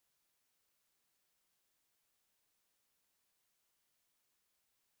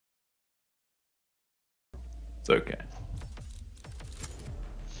It's okay.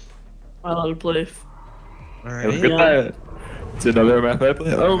 I love to play. Have a good night. It's another map I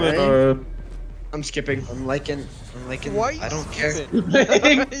play. Oh man. I'm skipping. I'm liking. Why I don't care.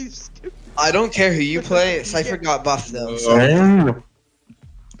 care. I don't care who you play. Cypher got buffed though. So.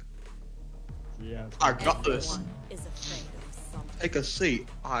 Yeah. I got this. Is afraid of something. Take a seat.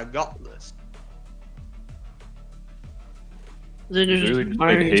 I got this. Xander's just Literally just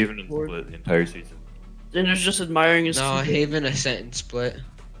admiring played his Haven and board. Split the entire season. Xander's just admiring his No, keyboard. Haven Ascent and Split.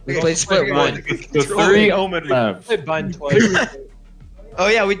 We Yeah, played Split one. The 3 Omen maps. Played Bind twice. Oh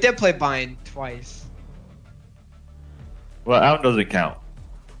yeah, we did play Bind twice. Well, out doesn't count.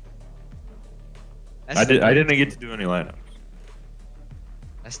 That's I didn't get to do any lineups.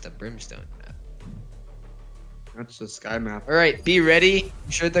 That's the Brimstone map. That's the sky map. All right, be ready.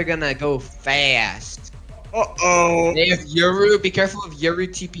 I'm sure they're gonna go fast. Uh-oh. They have Yoru. Be careful of Yoru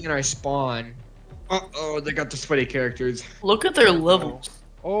TP in our spawn. Uh-oh, they got the sweaty characters. Look at their levels.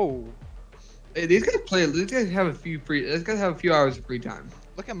 Oh, Hey, these guys play. These guys have a few hours of free time.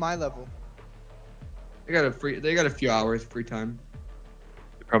 look at my level. They got a few hours of free time.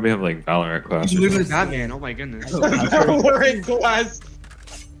 They probably have like Valorant classes. Literally Batman. Oh my goodness. We're in class.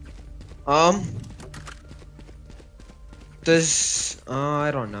 Does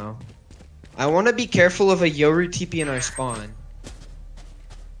I don't know. I want to be careful of a Yoru TP in our spawn.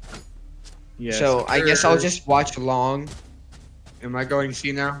 Yes. So I guess I'll just watch long. Am I going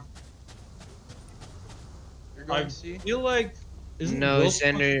C now? You're going I to see. feel like. Isn't No, Will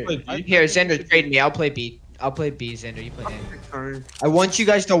supposed to Xander. play B? Here, Xander, trade me. I'll play B. I'll play B, Xander. You play A. Turn. I want you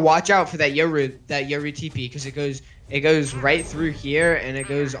guys to watch out for that Yoru TP because it goes right through here and it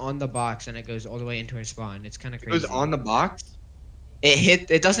goes on the box and it goes all the way into our spawn. It's kind of It crazy. was on the box.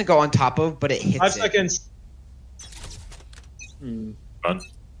 It doesn't go on top of, but it hits 5 it. seconds. Fun.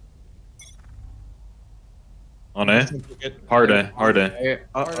 On A. Hard A. Hard A.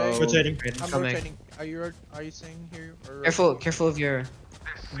 Uh-oh. Rotating. I'm Coming. rotating. Are you staying here? Or... Careful of your.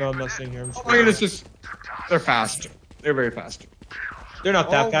 No, I'm not staying here. I'm just Oh my goodness, they're fast. They're very fast. They're not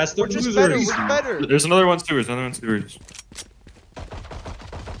that Oh, fast. They're we're just better. losers. We're better. There's another one sewers. Another one sewers.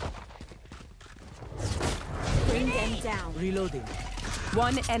 Bring them down. Reloading.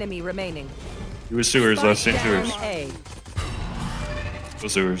 One enemy remaining. He was sewers. Last seen Down sewers. A. Go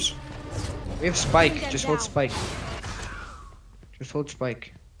sewers. We have Spike. Just hold Spike. Just hold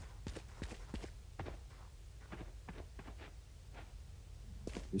Spike.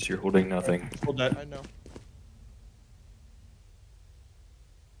 At least you're holding nothing. Hold that. I know.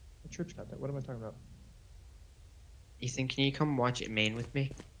 What church got that? What am I talking about? Ethan, can you come watch it main with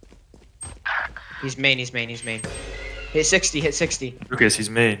me? He's main. Hit 60. Hit 60. Lucas, he's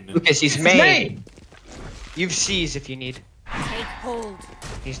main. Lucas, he's main. You've C's if you need. Take hold.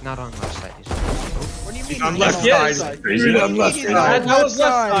 He's not on left side. What do you mean? on he's left not side. side? Crazy. Dude, on left He's side. not That was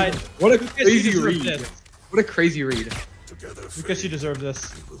left side. What a Lucas, you crazy deserve read. this. What a crazy read. Lucas, you deserve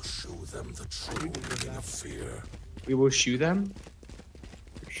this. We will shoot them.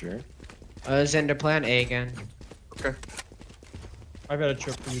 For sure. Xander, plan A again. Okay. I've got a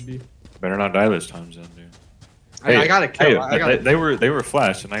trip for you, B. Better not die this time, Zen, dude. I got a kill. Hey, they were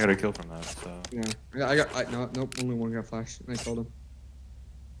flashed, and I got a kill from that. So Yeah. Nope. Only one got flashed. And I killed him.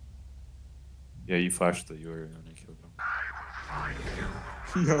 yeah, you flashed the Yoru and I killed him.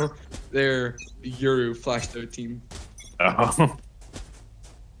 No, their Yoru flashed their team. Oh.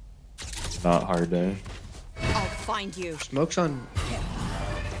 Not hard day. I'll find you. Smoke's on.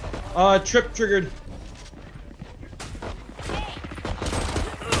 Trip triggered.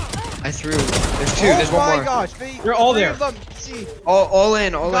 I threw. There's two. There's one Oh my more. gosh. They're all three there. of them. C. All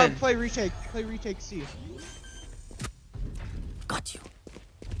in. All Go in. play retake. Play retake C. Got you.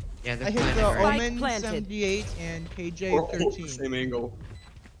 Yeah, they're I hit playing the it right. Omen planted. 78 and KJ Oh, 13. same angle.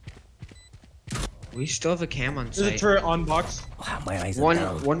 We still have a cam on There's a site. turret on box. Wow, my eyes are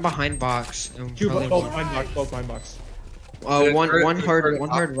down. One behind box. And Two probably both one. behind box. Both behind box. One Hard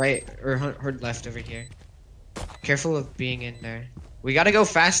hard right or hard left over here. Careful of being in there. We gotta go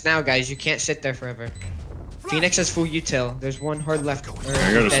fast now, guys. You can't sit there forever. Phoenix has full util. There's one hard left. I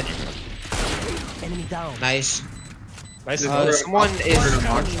gotta Dead. Enemy down. Nice. Nice. Someone is One box enemy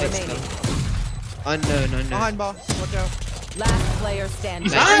side remaining. still. Unknown. Behind ball. Watch out. Last player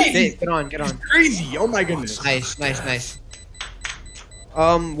standing. Nice. Nice. Get on. Crazy. Oh my goodness. Nice.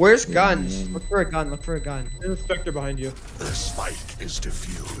 Where's guns? Look for a gun. There's a Spectre behind you. The spike is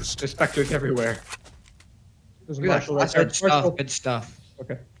diffused. There's specters everywhere. There's a Look at Marshall right That's there. good stuff. Marshall. Good stuff.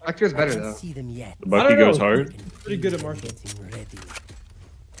 Okay. Specter's better though. See them yet. The Bucky I don't goes know. hard. Pretty good at Marshall. Getting ready.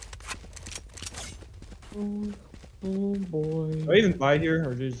 Do I even buy here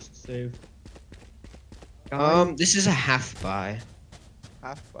or just save? This is a half buy.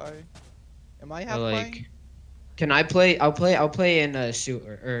 Half by. Am I half Like, buying? can I play? I'll play in a suit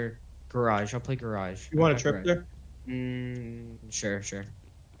or garage. I'll play garage. You want a Not trip garage. there? Sure.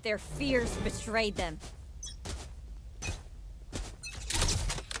 Their fears betrayed them.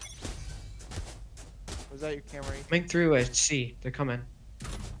 Was that your camera? Coming through a C. They're coming.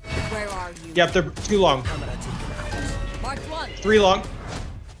 Where are you? Yep, they're too long. Mark one. 3 long.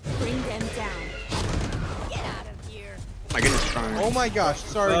 Bring them down. Get out of here. My goodness, trying. Oh my gosh,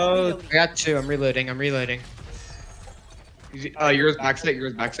 sorry. I got 2. I'm reloading. Yours backside.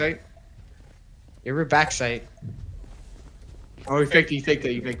 Yours backside. You were backside. Oh, he faked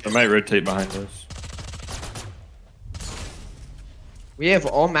it. They might rotate behind us. We have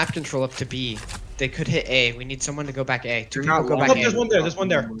all map control up to B. They could hit A. We need someone to go back A. 2 You're people not go long. back There's A. one there. There's one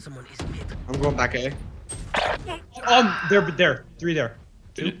there. I'm going back A. They're there. 3 there.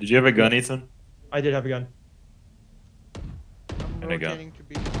 Did you have a gun, Ethan? I did have a gun. I'm And a gun. rotating to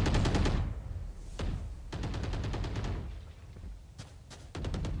B.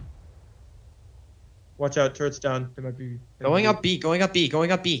 Watch out, turret's down. They might be Going up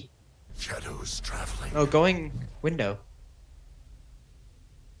B. Shadows traveling. No, going window.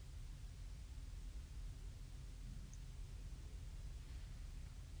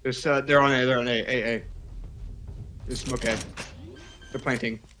 They're on A. There's smoke A. They're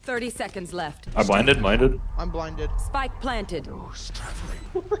planting. 30 seconds left. I blinded. I'm blinded. Spike planted. Shadows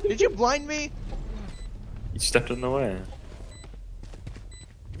traveling. Did you blind me? You stepped in the way.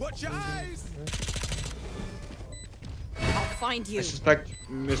 Watch your eyes. I'll find you. I suspect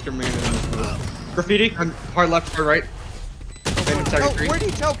Mr. Man is graffiti. hard left, hard right. And No, second three. where did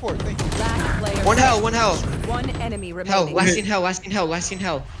he teleport? Thank you. Last player. One hell. One enemy Hell. remaining. Last in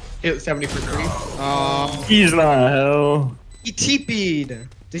hell. Hit 70 for 3. He's not hell. He TP'd.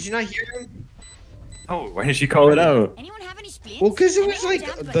 Did you not hear him? Oh, why did she call it out? Anyone have any splints? Well, because it was Anyone like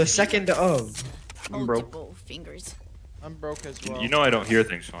down by the finger? second of. I'm broke. Multiple fingers. I'm broke as well. You know I don't hear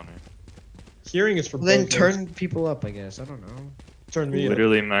things, Connor. Hearing is for Then both turn people up, I guess. I don't know. Turn me up.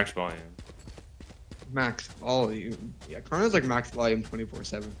 Literally max volume. Max, all of you. Yeah, Connor's like max volume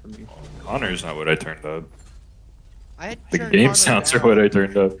 24/7 for me. Connor's not what I turned up. I had The turned game Connor sounds are down. what I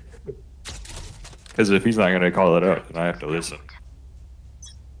turned up. Because if he's not gonna call it out, then I have to listen.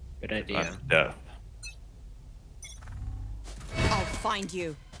 Good idea. I'm deaf. I'll find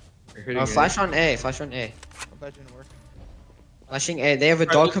you. You're hitting Flash on A. Oh, that didn't work. Flashing A. They have a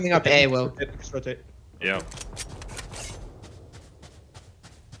dog coming up A, Will. Just rotate. Yeah.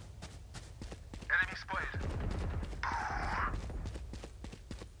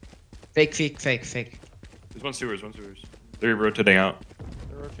 Fake. There's one sewers. They're rotating out.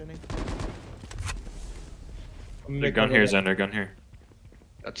 They're rotating. Their gun here, Zen. Their gun here.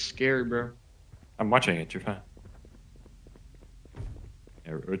 That's scary, bro. I'm watching it. You're fine.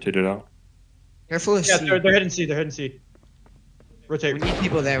 Yeah, rotate it out. Careful of Yeah, C. they're heading C. They're heading C. Rotate. We need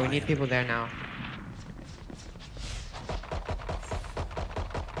people there. We need people there now.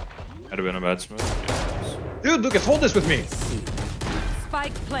 Might have been a bad smoke. Yeah. Dude, Lucas, hold this with me.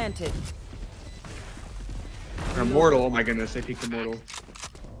 Spike planted. Immortal, oh my goodness, they peeked immortal.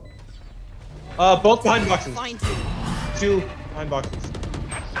 Both behind boxes. Find you. 2 behind boxes.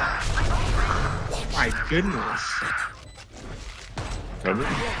 My goodness. Cover? We'll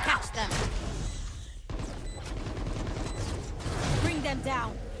catch them. Bring them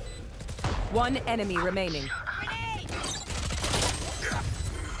down. One enemy remaining.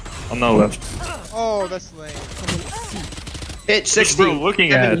 On the left. Oh, that's lame. Hit 60. What are we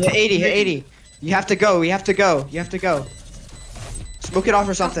looking 70, at? Hit 80. Hit 80. You have to go. You have to go. Smoke it off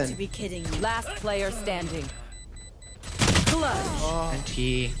or Got to something. be kidding me. Last player standing. Clutch. And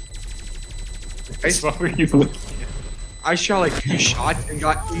T. What were you looking I shot like 2 shots and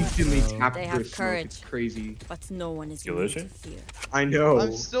got instantly tapped They for have a smoke. courage. It's crazy. But no one is You immune to losing? fear. I know.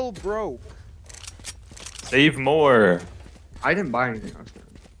 I'm still broke. Save more. I didn't buy anything last time.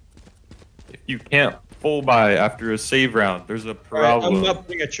 If you can't full buy after a save round, there's a Alright, problem. I'm not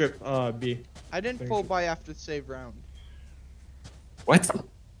putting a trip B. I didn't full buy after the save round. What?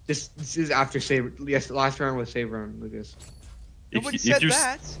 This is after save. Yes, last round was save round, Lucas. Nobody If said you're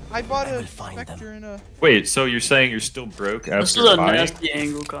that. I bought a Spectre and a. Wait, so you're saying you're still broke This after is a buying? nasty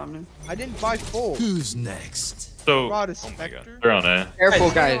angle, Connor. I didn't buy full. Who's next? So, Bought a oh my god, Spectre. they're on A.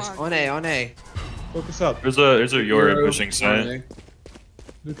 Careful, guys. On A. Focus up. There's a Euro Euro, pushing side. Sunday.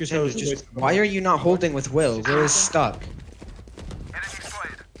 Lucas Tim, knows just, why are you not holding with Will? Will is stuck.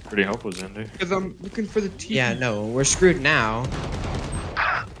 Pretty hopeless in there. Because I'm looking for the TP. Yeah, no, we're screwed now.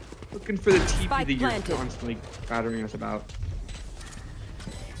 Looking for the TP Spike that you're planted. constantly battering us about.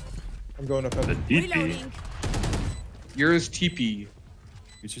 I'm going up The heaven. DP. Reloading. Yours TP.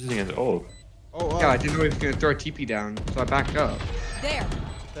 He's using his ult. Oh, Yeah, I didn't know he was gonna throw a TP down, so I backed up. There.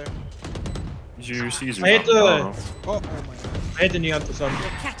 there. Use your Caesar. I hit the- Oh, oh my god. I hit the neon for some.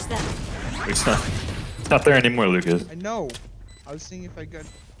 Catch them. It's not there anymore, Lucas. I know. I was seeing if I could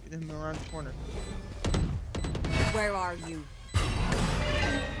get him around the corner. Where are you?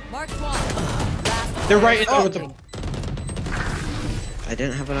 Mark one. Last They're right in there player with the. standing. I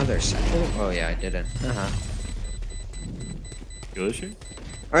didn't have another satchel. Oh yeah, I didn't. Skill issue?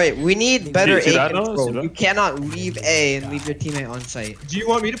 All right, we need better See A that, Noah? control. See that? You cannot leave A and leave your teammate on site. Do you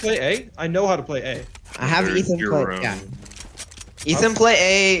want me to play A? I know how to play A. I have There's Ethan your play. room. Yeah. Ethan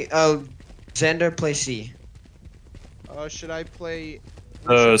play A. Xander play C. Should I play?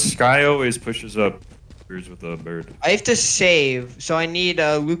 Sky always pushes up with a bird. I have to save, so I need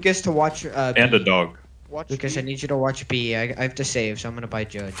Lucas to watch. And a dog. Watch Lucas, I B? need you to watch B. I have to save, so I'm gonna buy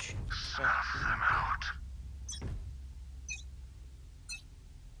Judge.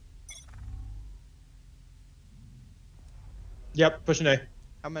 Yep, pushing A.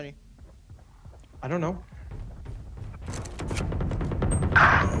 How many? I don't know.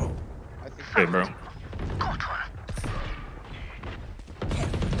 I think. Hey, bro.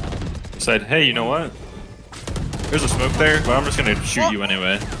 Said, hey, you know what? There's a smoke there, but I'm just gonna shoot you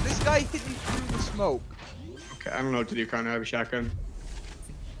anyway. This guy hit me through the smoke. Okay, I don't know what to do, Connor. I have a shotgun.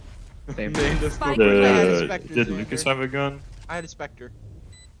 Same. Spike Did Lucas have a gun? I had a Spectre.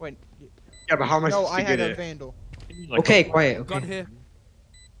 Wait. Yeah, but how am I No, supposed I to had get a it? Vandal. Like Okay, a quiet. Okay.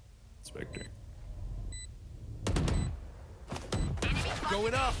 Spectre.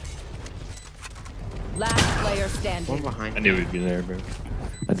 Going up. Last player One standing. behind. I knew he'd be there, bro.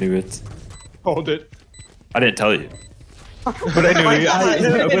 I knew it. Hold it. I didn't tell you. But I knew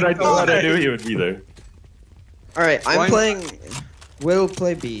I knew he would be there. All right, I'm Why- playing. Will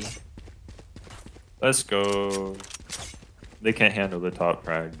play B. Let's go. They can't handle the top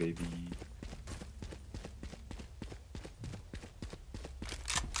frag, baby.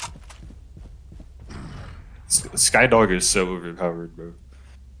 Skydog is so overpowered, bro.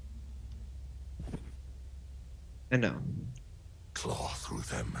 I know. Claw through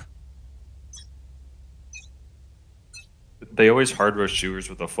them. They always hard rush shooters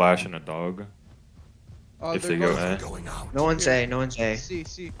with a flash and a dog. If they're they go both- A. Going out. No one's A. No one's A. See.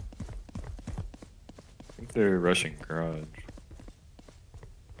 I think they're rushing garage.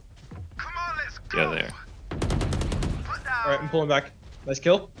 Yeah, they are. Alright, I'm pulling back. Nice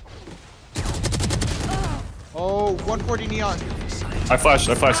kill. Oh, 140 neon. I flashed,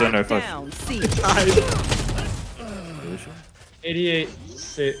 I know, I flashed. Down. C. 88.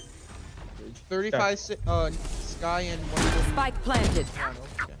 Sit. 35 Sky and 140 Spike planted. neon.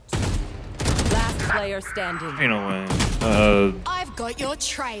 Okay. Last player standing. Ain't no way. I've got your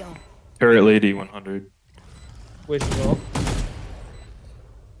trail. Turret Lady 100. Wasting it all.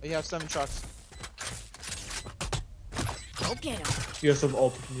 You have 7 shots. Go get him. You have some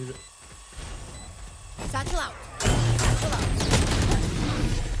ult if you need it. Satchel out. Satchel out.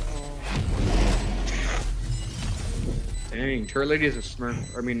 Dang, Turret Lady is a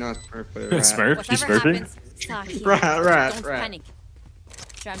smurf. I mean, not smurf, but a rat. Smurf? He's Whatever smurfing? happens, start here. Rat. Don't panic.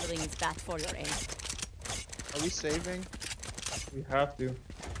 Trembling is bad for your aim. Are we saving? We have to.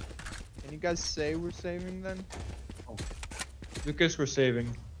 Can you guys say we're saving then? Lucas, we're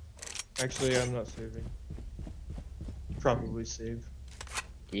saving. Actually, I'm not saving. Probably save.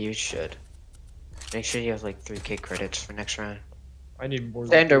 You should. Make sure you have like 3k credits for next round. I need more.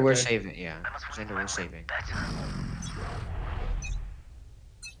 than Xander, we're 3K. saving. Yeah. Xander, we're saving.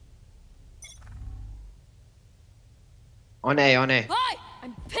 On A. On A. Hi!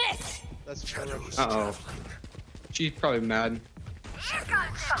 I'm pissed! That's Shadows Uh-oh. traveling. She's probably mad.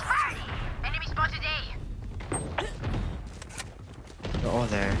 They're all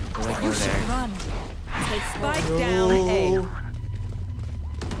there. They're like all there. Run. Spike down A.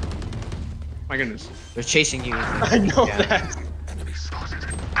 My goodness. They're chasing you. I know Yeah. that. Enemy spotted.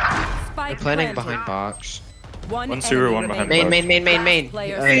 Spike They're planning planted. behind box. One sewer, enemy one behind remaining. Main.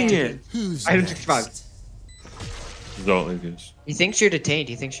 Player Dang standing. it. Who's I had next? 65. Result, Lucas. He thinks you're detained.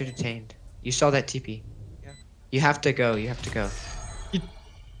 He thinks you're detained. You saw that TP. Yeah. You have to go. You have to go. He-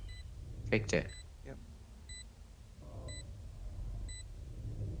 Faked it. Yep.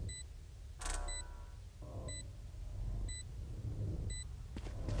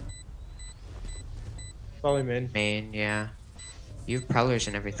 Probably main. Main, yeah. You have prowlers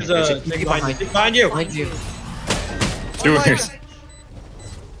and everything. There's a There's thing TP behind you. Behind you. Behind you. Sewers.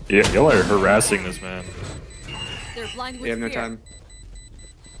 Yeah, y'all are harassing this man. They're blind with We have no fear. time.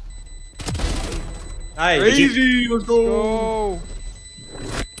 Nice. Crazy, let's go. Go!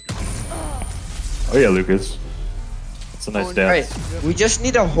 Oh yeah, Lucas. It's a nice Alright, dance. we just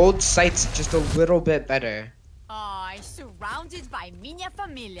need to hold sights just a little bit better. Oh, surrounded by minha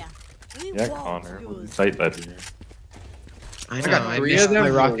família. We Yeah, won't Connor. lose. Sight better. I got know, I 3 missed of them? my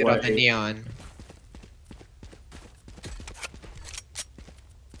No rocket on the way. neon.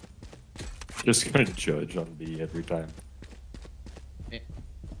 Just gonna judge on B every time.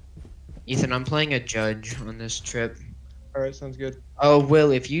 Ethan, I'm playing a judge on this trip. Alright, sounds good. Oh,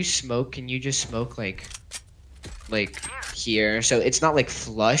 Will, if you smoke, can you just smoke like here? So it's not like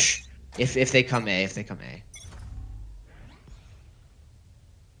flush. If they come A, Sounds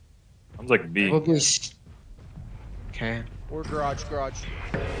like B. Probably. Okay. Or garage.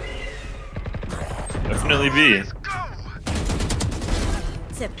 Definitely B.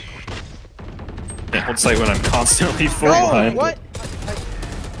 Tip. Can't hold sight when I'm constantly full No, blind. what?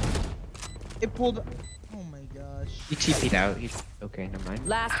 It pulled. Oh my gosh. He TP'd out. Okay, never mind.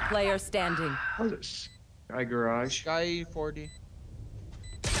 Last player standing. How's this? Guy garage. Sky 40.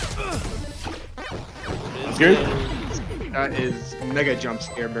 That's good. That is mega jump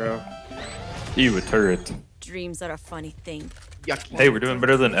scare, bro. Ew, a turret. Dreams are a funny thing. Yucky. Hey, we're doing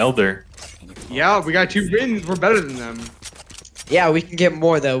better than Elder. Yeah, we got 2 wins. We're better than them. Yeah, we can get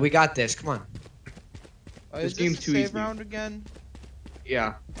more though. We got this. Come on. This Is game's this too a save easy. round again?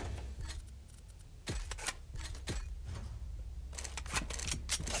 Yeah.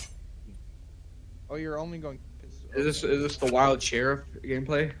 Oh, you're only going. Is this the wild sheriff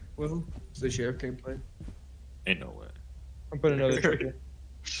gameplay? Will? Is the sheriff gameplay? Ain't no way. I'm putting another trigger.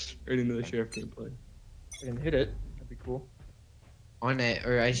 Right into the sheriff gameplay. I can hit it. That'd be cool. On it,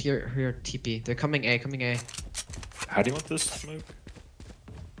 or I hear TP. They're coming A. How do you want this smoke?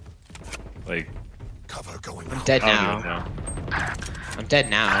 Like, Cover going I'm out. dead I don't even now. know. I'm dead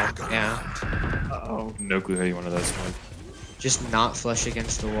now. Yeah. Oh, no clue how you wanted that smoke. Just not flush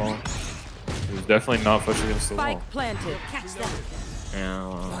against the wall. It was definitely not pushing against the wall. Spike planted. Catch them.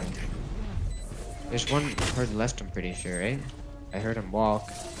 Yeah. There's one hard left. I'm pretty sure, right? I heard him walk.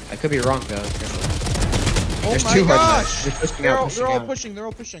 I could be wrong though. Careful. Oh There's my 2 hard gosh! left. They're pushing They're out. all, Pushing they're all out. pushing. They're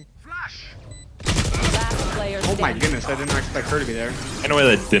all pushing. Last player Oh my standing. goodness, I did not expect her to be there.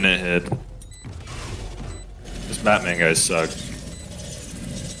 Anyway, that didn't hit. This Batman guy sucked.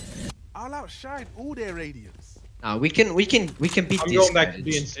 I'll outshine all their radiance. We can beat I'm these going back guys. to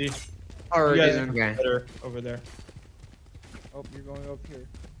B and C. Alright, You guys then. are Okay. better over there. Oh, you're going up here.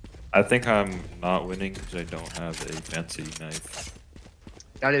 I think I'm not winning because I don't have a fancy knife.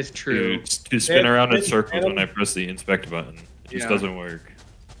 That is true. To spin around in Hit, circles when I Adam. press the inspect button. It just Yeah. doesn't work.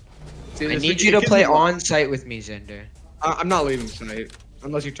 See, I this need is- you to it gives play me- on site with me, Zender. I'm not leaving tonight.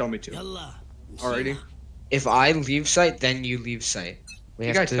 Unless you tell me to. Alrighty. If I leave site, then you leave site. We You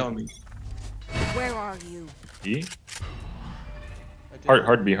have guys to. tell me. Where are you? E? I did.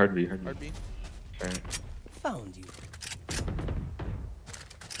 Hard B. Hard B. Found you.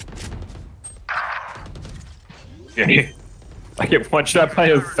 Yeah. I get one shot by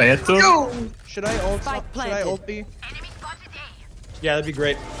a phantom? Should I ult? Spike Should I planted. ult B? Yeah, that'd be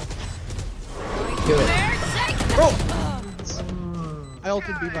great. Do it. I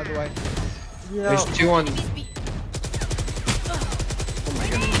ulted B, by the way. There's 2 on.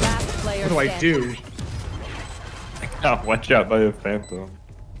 Last player What do I standing. do? Got one shot by a phantom.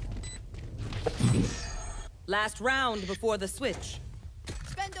 Last round before the switch.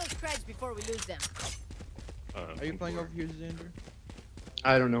 Spend those creds before we lose them. Are you playing over here, Xander?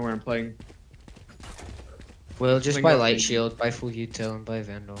 I don't know where I'm playing. Well, just Swing buy up, light baby. shield, buy full util, and buy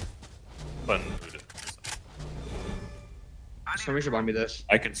vandal. Fun. Somebody should buy me this.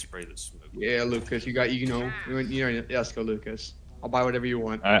 I can spray the smoke. Yeah, Lucas, you know, yeah, let's go, Lucas. I'll buy whatever you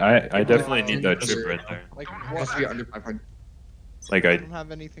want. I definitely need that trip right there. Like, It what? has to be under 500. Like I I don't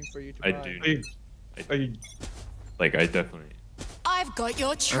have anything for you to I buy. do. Are you? Like I definitely. I've got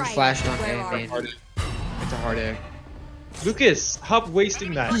your trail. I'm flashed on Where A are main. you? It's a hard A. Lucas, stop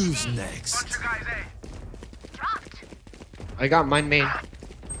wasting that. Who's next? I got mine main.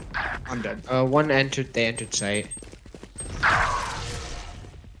 I'm dead. One entered. They entered site.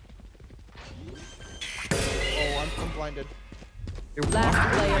 Oh, I'm blinded.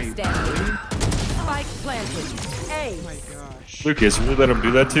 Last player standing. Spike planted. A. Oh my gosh. Lucas, you really let him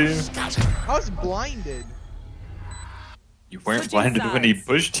do that to you? I was blinded. You weren't Switching blinded when he sides.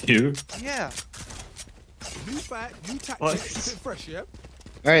 pushed you. Yeah. New fight, new tactics. What? Keep it fresh, yeah?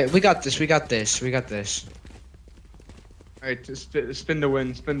 All right, we got this. We got this. We got this. Alright, spin the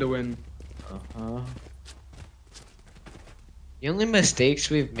win, spin the win. Uh-huh. The only mistakes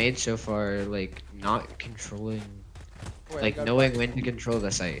we've made so far are like not controlling, Wait, I like got knowing when to control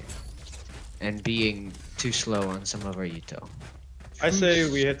the site, and being too slow on some of our util. I say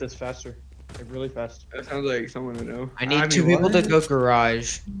we hit this faster. Like really fast. That sounds like someone I know. I need mean, two people to what? go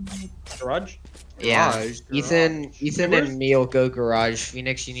garage. Garage? Yeah. Garage, Ethan, garage. Ethan Sewers? and Neil go garage.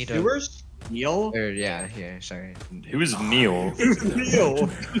 Phoenix, you need to. Sewers? Neil? Or, yeah, here. Sorry. Who is Neil? Neil.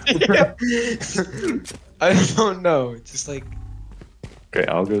 I don't know. It's just like. Okay,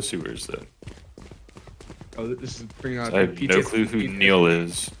 I'll go sewers then. Oh, this is bringing out. I have no clue who Neil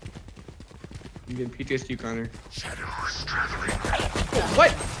is. I'm getting PTSD, Connor.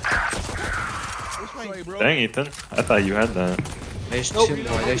 What? Sorry, bro. Dang, Ethan. I thought you had that. There's two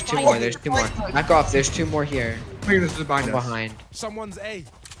more. There's two more. There's two more. Back off. There's two more here. Bringing this is behind One us. behind. Someone's A.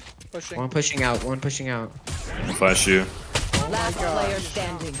 Pushing. One pushing out. One pushing out. I'll flash you. Last player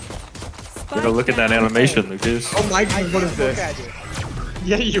standing. You gotta look at that animation, Lucas. Oh my god, what is Look this? at it.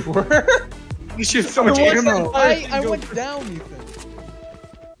 Yeah, you were. You shoot so much ammo. I went down, Ethan.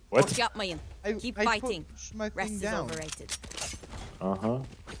 What? Got my in. Keep fighting. Pushed my Rest thing is down. overrated. Uh-huh.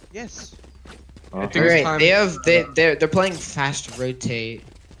 Yes. Uh-huh. think it's Alright, time- they have they're playing fast rotate.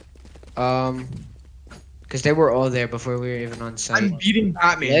 Cause they were all there before we were even on site. I'm beating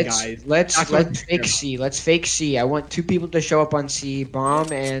Batman, guys. Let's That's what I'm fake thinking. C. Let's fake C. I want 2 people to show up on C,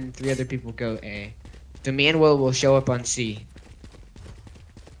 bomb, and 3 other people go A. The man will show up on C.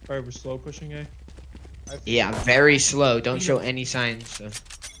 Alright, we're slow pushing A. Yeah, very slow. Don't show any signs of,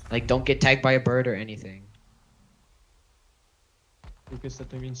 like, don't get tagged by a bird or anything. Lucas,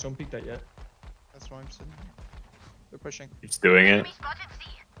 that means don't peek that yet. That's why I'm sitting here. They're pushing. He's doing it.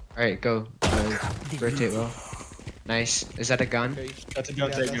 Alright, go. Rotate well. Nice. Is that a gun? Okay. That's a gun.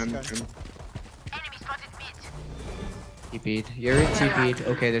 Yeah, Take that's gun. good. TP'd. You're in TP'd.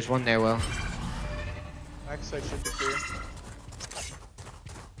 Okay, there's one there, well. Backside should be clear.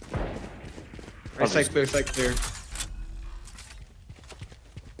 Right, side clear. Spike Can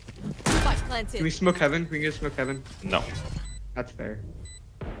we planted. smoke heaven? Can we get smoke heaven? No. That's fair.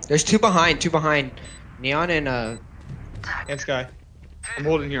 There's 2 behind. Neon and, And Sky. I'm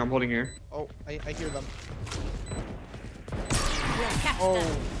holding here. Oh, I hear them. Catch Oh,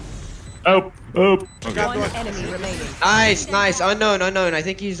 them. Oh. Okay. One enemy remaining. Nice. Unknown. I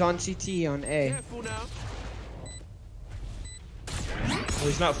think he's on CT on A. Careful now. Well,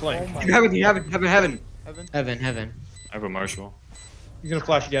 he's not flank. oh my. Heaven. Heaven. Heaven. I have a Marshall. He's gonna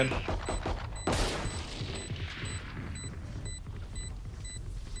flash again.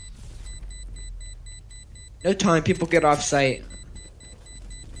 No time, people get off site.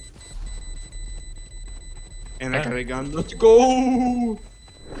 And I got a gun. Let's go.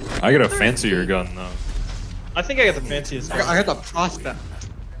 I got a fancier gun though. I think I got the fanciest gun. I got the prospect.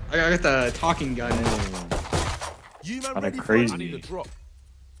 I got the talking gun. You man Kinda ready for it? crazy. I need a drop.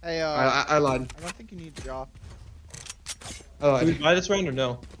 Hey, I lied. I don't think you need a job. Did we buy this round or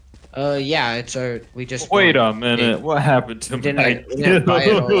no? Yeah, it's our. We just. Wait won. a minute. What happened to We my didn't buy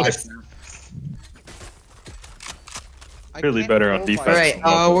it all last time. I Really can't better on roll defense. my-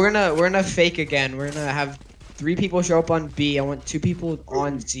 Alright, we're gonna fake again. We're gonna have 3 people show up on B. I want 2 people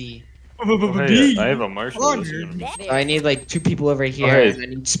on C. Oh, hey, I have a Marshall. Hold on, This is gonna be- So I need like 2 people over here, Okay. and I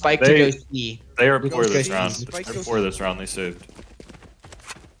need Spike to They- go C. They are before Let's this go round. see. Spike goes Before this round, they saved.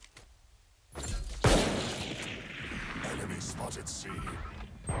 Enemy spotted C.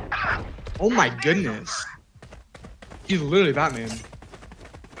 Oh my goodness. He's literally Batman.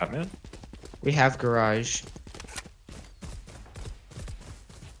 Batman? We have garage.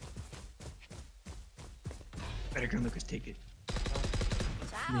 Better gun, Lucas. Take it.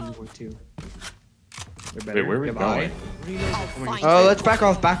 Me, you would too. They're Wait, better. where are we Goodbye. going? I'll find Oh, you. let's back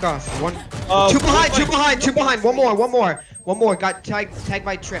off. One. Oh, 2 behind. One more. Got tagged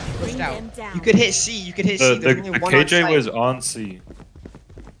by Trip. Pushed Bring out. them down. You could hit C. The, There's the, only the one on KJ site. was on C.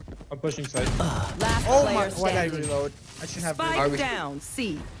 I'm pushing side. Last Oh player my! Why did I standing. reload? I should have Spike reloaded. down.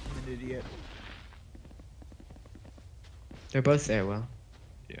 C. I'm an idiot. They're both there. Well.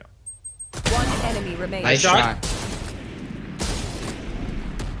 One enemy remaining. Nice shot.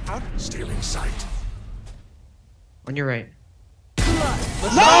 Stealing sight. On your right.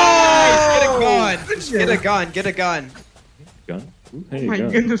 Nice! Get a gun. Get a gun. Gun? Ooh, Oh hey, my gun.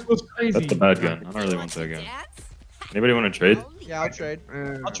 goodness, what's crazy? That's the bad gun. I don't really want that gun. Dance? Anybody want to trade? Yeah, I'll trade.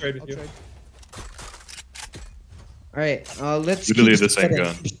 I'll trade with I'll you. trade. All right. Let's Literally keep the same splitting.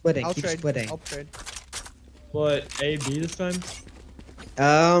 gun. Keep splitting. I'll Keep trade. splitting. I'll trade. What, A, B this time?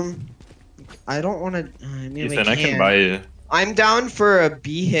 I don't want to. I mean, Ethan, we I can buy you. I'm down for a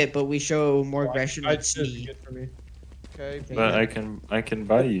B hit, but we show more aggression I'd with say C. good for me. Okay. But I can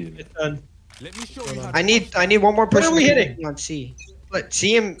buy you. It's done. Let me show you how I need one more person. are we to hitting? be on C. But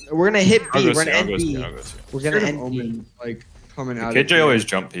C him. We're gonna hit I'll B. go We're see. gonna I'll end go see. B. I'll go see. We're gonna Scared of end B. Omen, like coming out. KJ always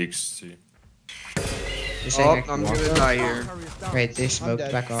jump peeks. See. You're saying I Oh, can I'm walk gonna up? die here. Right, they smoked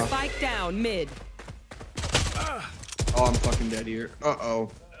dead. back off. Spike down mid. Oh, I'm fucking dead here. Uh-oh.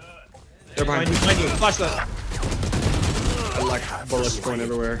 They're behind Behind me. you, flash that. I like bullets going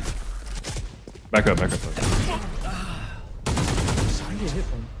everywhere. Back up, back up.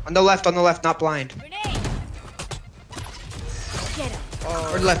 On the left, not blind.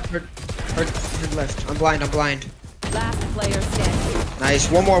 Hard left, hard left. I'm blind. Last player standing. Nice,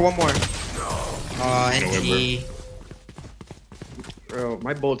 one more. NT. Bro,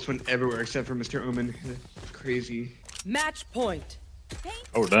 my bullets went everywhere except for Mr. Omen. Crazy. Match point.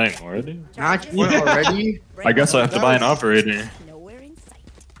 Oh, dang, already? Match point already? I guess I have to buy an operator. Nowhere in sight.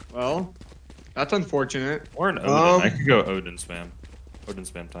 Well, that's unfortunate. Or an Odin. I could go Odin spam. Odin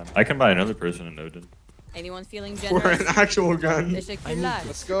spam time. I can buy another person in Odin. Anyone feeling For generous? an actual gun. Let's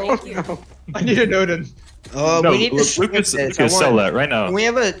Oh, no. I need an Odin. Oh, No, we need to Lucas, split this. Lucas, sell that right now. Can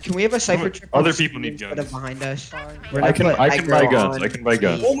we have a cipher trip? Other on people need instead guns. of behind us. I can buy guns. I can buy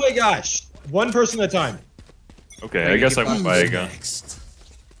guns. Oh my gosh. One person at a time. Okay, I guess I won't buy a gun. Next.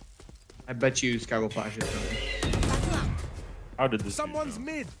 I bet you Sky will flash it. How did this? Someone's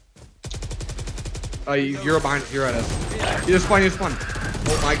mid. You're behind. You're at us. You just spawn.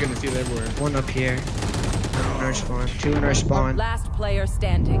 Oh my goodness, he's everywhere. One up here. One in our spawn. Two in our spawn. Last player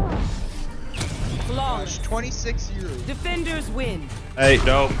standing. Flawless. 26 euros. Defenders win. Hey,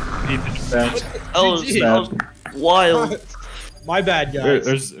 no. Keep it defense. That was wild. My bad, guys.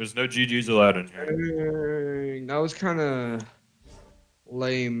 There's no GGs allowed in here. That was kind of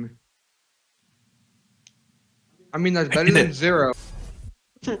lame. I mean, that's better than 0.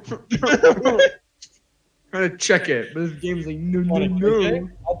 Trying to check it, but this game's like, no.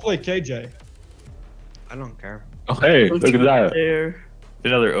 I'll play KJ. I don't care. Oh, hey, look at that. There.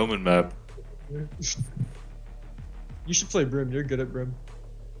 Another Omen map. You should play Brim. You're good at Brim.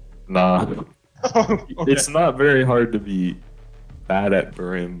 Nah. Okay. It's not very hard to be bad at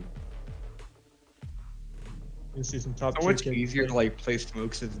Brim. You see some top So tier much kids. easier to like play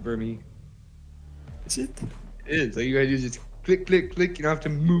smokes as Burmy. Is it? It is. Like you gotta do just click. You don't have to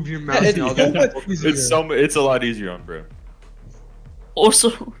move your mouse. Yeah, and all that. It's a lot easier on Brim. Also,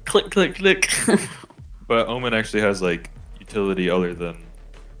 click. But Omen actually has like utility other than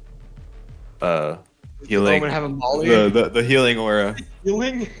I'm healing. gonna have a molly. The healing aura.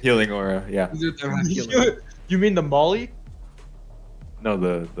 Healing? Healing aura, yeah. Neither of them have healing. You mean the molly? No,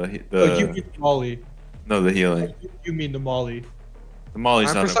 the Like you mean the molly. no, the healing. You mean the molly. The molly's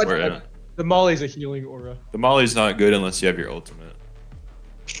I'm not precise- important. The molly's a healing aura. The molly's not good unless you have your ultimate.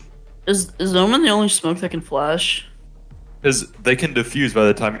 Is Omen the only smoke that can flash? Because they can defuse by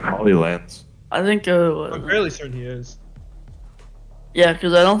the time your molly lands. I think. I'm fairly certain he is. Yeah,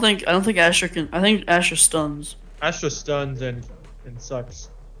 because I don't think Asher can. I think Asher stuns. Astra stuns and sucks.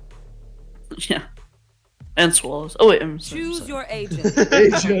 Yeah. And swallows. Oh wait, I'm sorry. Choose your agent.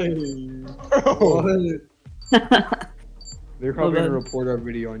 They're probably bad. gonna report our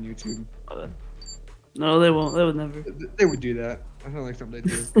video on YouTube. No, they won't. They would never. They would do that. I sound like something they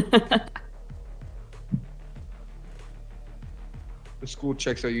do. The school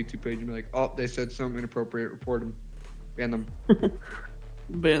checks our YouTube page and be like, oh, they said something inappropriate. Report them. Ban them.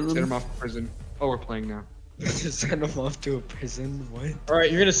 Ban Send them them. off to prison. Oh, we're playing now. Send them off to a prison. What? Alright,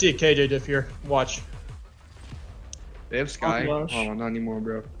 you're gonna see a KJ diff here. Watch. They have Sky. Oh, gosh. Oh, not anymore,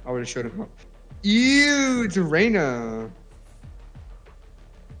 bro. I would have showed him up. Ew, it's Reyna.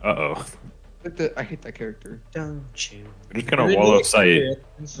 Uh-oh. I hate that character. Don't you I'm just gonna wall up sight.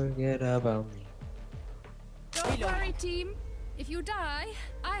 forget about me. Don't worry, team. If you die,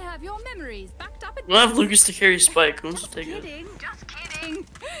 I have your memories backed up. We'll have Lucas to carry Spike. Who wants to take it? Just kidding.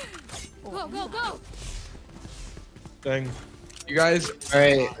 Go. Dang. You guys,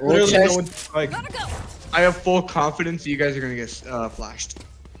 Alright, we'll Literally test. no one's like, Gotta go. I have full confidence that you guys are gonna get flashed.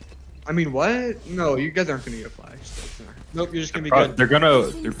 I mean, what? No, you guys aren't gonna get flashed. That's not- nope, you're just gonna be good.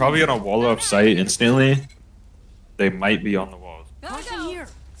 They're probably gonna wall up sight instantly. They might be on the walls. Gotta go.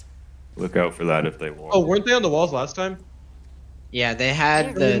 Look out for that if they wall. Oh, weren't they on the walls last time? Yeah, they had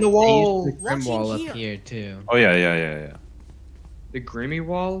They're the, in the wall. they used the Grim wall up here too. Oh yeah. The Grimmy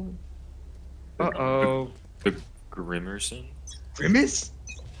wall? Uh-oh. The Grimmerson? Grimace?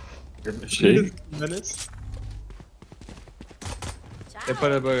 Grimace? Minutes? They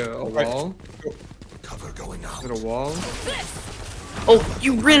put up a wall? Cover going out. Put a wall? Oh,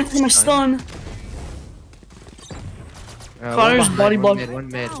 you ran from my stun. Connor's one body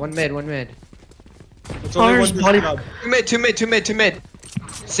behind, block. One mid. It's only Connor's one body- job. Two mid.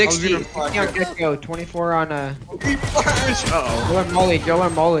 60. gonna flash on it. get-go, 24 on Flash! Uh-oh. Y'all are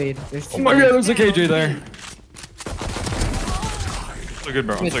mollied. Oh my god, there's a KJ there. So good,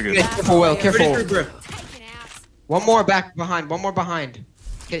 bro. I'm so good. Careful, Will, careful. One more back behind. One more behind.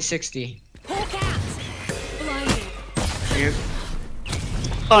 Hit 60. Hawk out. Blinded.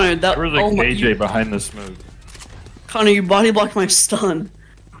 Connor, that. There was a Oh my, KJ behind the smoke. Connor, you body blocked my stun.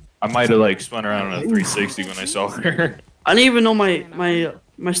 I might have like spun around on a 360 when I saw her. I didn't even know my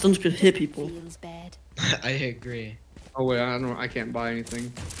stuns could hit people. Feels bad. I agree. Oh wait, I don't. I can't buy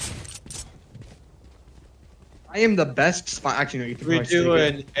anything. I am the best spot. Actually, no. You can We probably do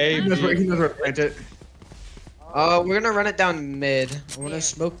take it. an A. He knows where to plant it. We're gonna run it down mid. I wanna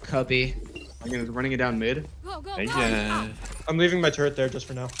smoke Cubby. Again, it's running it down mid. Go, go, go. Yeah. I'm leaving my turret there just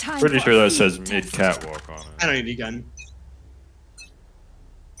for now. Time Pretty for sure that feet. says mid catwalk on I it. don't need a gun.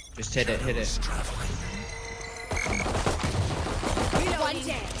 Just hit it, hit it.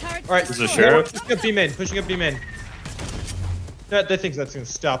 Reloading. Turret Alright, Is it sheriff? pushing up B main, pushing up B main. Yeah, they think that's gonna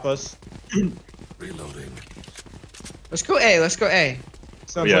stop us. Reloading. Let's go A, let's go A.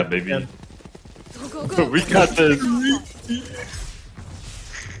 Sounds Yeah, like baby. them. Go, go, go. We got this.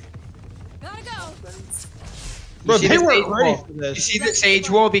 Gotta go. Bro, see they the weren't sage ready wall? for You this. see the sage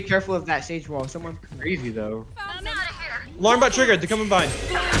wall? Be careful of that sage wall. Someone. Crazy though. I'm out of here. Alarm bot triggered, they're coming behind.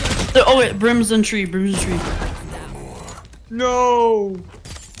 Oh wait, Brim's in tree. Brim's in tree. No.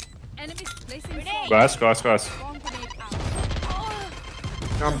 Enemies placing bomb. Glass. Bomb grenade out.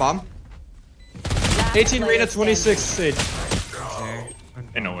 Oh. On bomb. 18 Reyna, 26 Sage.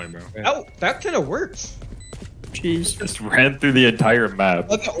 Ain't no way, bro. Oh, that kind of works. Jeez. Just ran through the entire map.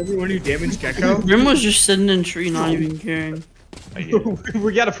 That's the only one who damaged Gecko. Brim was just sitting in tree, not even caring. I get it.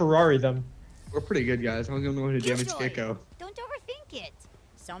 We got a Ferrari them. We're pretty good guys. I was the only one who damaged Gecko. Don't overthink it.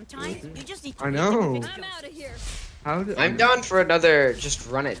 Sometimes you just need to I know. I'm out of here. How did I'm down for another. Just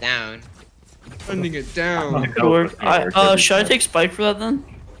run it down. Sending it down. Could work. Should I take Spike for that then?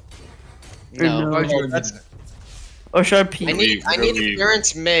 No. no? Oh, That's Or should I peek? I need Relieve.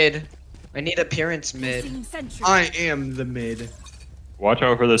 appearance mid. I need appearance mid. Placing sentry. I am the mid. Watch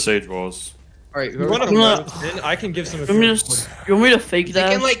out for the sage walls. All right, you whoever want comes to out- in? I can give some You want me appearance. to, you want me to fake They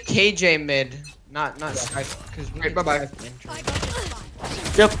that? can like KJ mid, not Skype, because Alright, bye-bye. I got this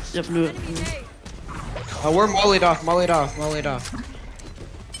spot. Yep, do it. Enemy A. Oh, we're mollied off. Watch out.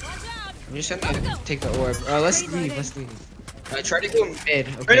 I'm just gonna take the orb. Let's leave. Try to go mid.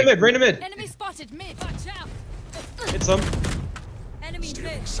 Reyna Okay. mid, Reyna mid. Enemy spotted mid. Watch out. Hit some. Enemy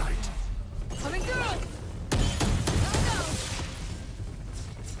mid. Sight. Coming through. Go, go.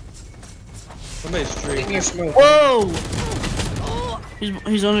 Somebody's tree. Taking a smoke. Whoa!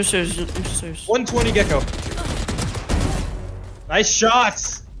 He's understairs. He's upstairs. 120 Gecko. Nice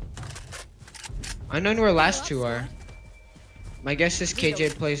shots. I know where last two are. My guess is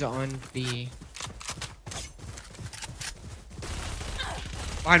KJ plays on B.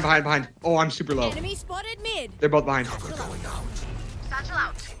 Behind. Oh, I'm super low. Enemy spotted mid. They're both behind. Cover going out.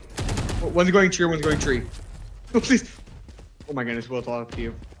 One's going tree, one's going tree. Oh, please. Oh my goodness, Will, it's all up to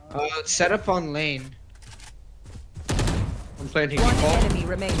you. Set up on lane. I'm planting One ball. enemy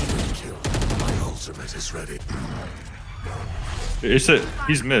remaining. Kill. My ultimate is ready.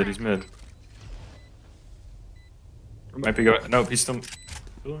 He's mid. Might be going. Nope, he's still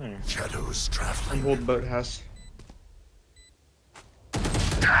there. Shadows I'm traveling. holding boathouse.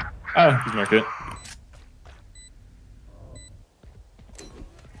 Ah, he's marked it.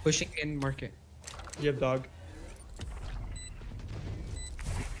 Pushing in market. You have dog.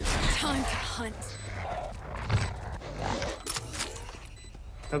 Time to hunt.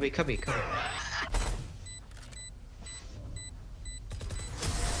 Cubby.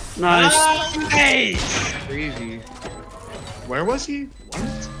 Nice. Crazy. Where was he?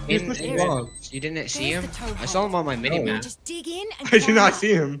 What? In pushing logs. You didn't see him? I saw him on my mini map. Just dig in and I did not find-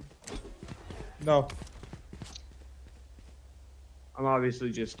 see him. No. I'm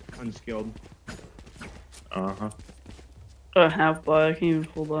obviously just unskilled. A half buy. I can't even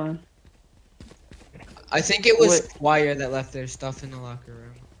full buy. I think it was Wait. Wire that left their stuff in the locker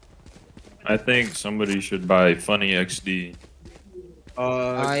room. I think somebody should buy Funny XD.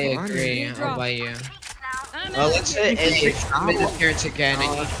 I fine. agree. I'll buy you. I'm out. Let's hit A. Mid appearance again. I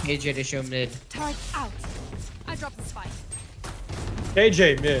need KJ to show mid. Turret out. I dropped the spike.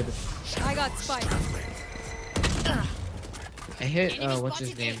 KJ mid. I got spike. I hit, what's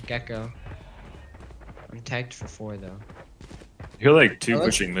his name? Gecko. I'm tagged for 4 though. You're like two Oh, let's-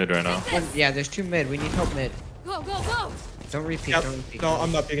 pushing mid right now. Yeah, there's 2 mid. We need help mid. Go, go, go. Don't repeat, Yep. don't repeat. No,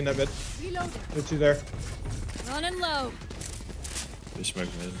 I'm not picking that mid. Reloading. There's 2 there. Running low. They smoke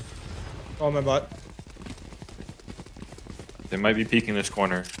mid. Oh, my bot. They might be peeking this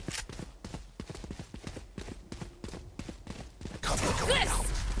corner. Cover going out.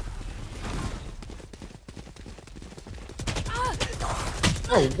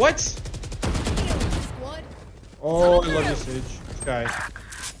 Oh, what? Squad. Oh, I love you, Sage. This guy.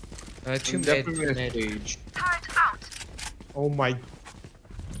 Two I'm mid. definitely Two gonna mid. stage. Oh my.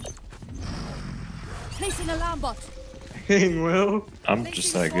 Placing alarm bot. Dang, Will. I'm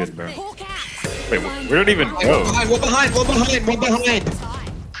just that good, bro. Hawk out. Wait, where did it even One go? behind, one behind, one behind, one behind.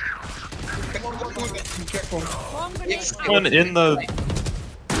 Be careful. Bomb grenade. One in the.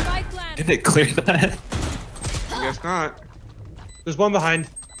 Spike plant. Did it clear that? I guess not. There's one behind.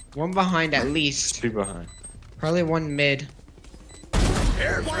 One behind at least. Two behind. Probably one mid. One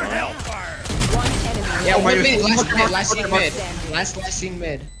enemy. Yeah, Oh my one mid. God. Last scene mid. Last scene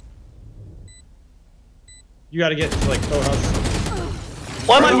mid. You gotta get to like co-house.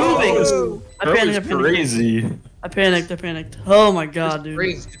 Why am I moving? I That panicked. was crazy. I panicked. Oh my god, dude.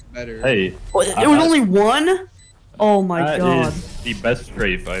 Raise is better. Hey, Oh, it was only one? Oh my that god. is the best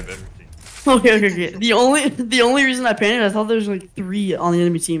strafe I've ever seen. Okay. The only reason I panicked, I thought there was like 3 on the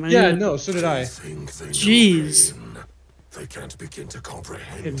enemy team. I Yeah, didn't- no, so did I. Jeez. They can't begin to I had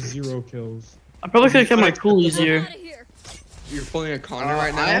comprehend. 0 kills. I probably could have kept my cool easier. Out of here. You're pulling a Connor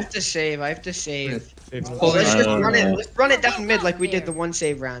right now. I have to save. I have to save. Save Oh, Well, let's just Uh, run it. Let's run it down mid like we did the one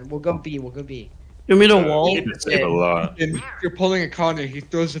save round. We'll go B. We'll go B. You want me to You wall? need to save a lot. And you're pulling a Connor. He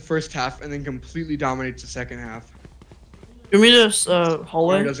throws the first half and then completely dominates the second half. You want me to He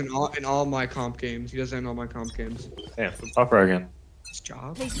hallway? does in all my comp games. He does that in all my comp games. Damn, some top right again. His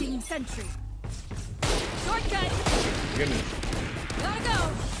job. Placing sentry. Shortcut. Goodness. Gotta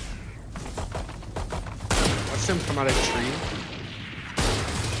go. Watch him come out of a tree.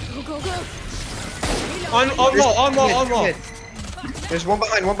 Go. On wall, on wall, on wall. Mid. There's one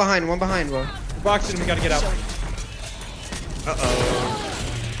behind. One behind. One behind. Will. We're boxing, we gotta get out.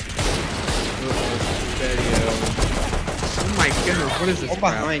 Oh my goodness, what is this One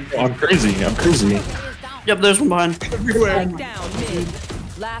crap? behind. Oh, I'm crazy. Yep, there's one behind. Everywhere. Spike down mid.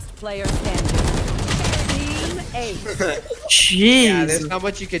 Last player standing. Team 8. Jeez. Yeah, there's not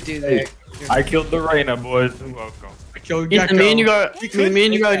much you could do there. I killed the Reyna, boys. You're welcome. I killed Ethan, me and you Gecko. got me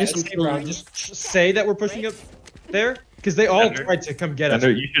and you gotta get some Escape round. kills. Just say that we're pushing up there, because they all Yeah, tried to come get I us. know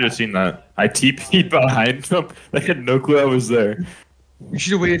you should have seen that. I TP'd behind them. They had no clue I was there. You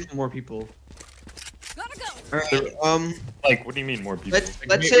should have waited for more people. Gotta go. Alright, Like, what do you mean more people? let's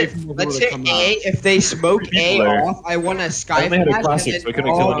wait hit for more let's people hit to come A. If they smoke People A there. off, I want a sky I only had a flash classic, and so I then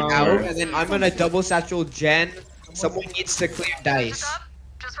couldn't kill all anyone out, there. and then I'm gonna double satchel Jen. Someone needs to clear dice.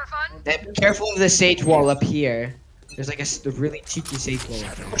 And careful of the sage wall up here. There's like a really cheeky sage wall.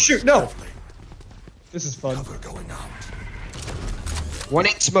 Oh, shoot, no! This is fun. We're going out. One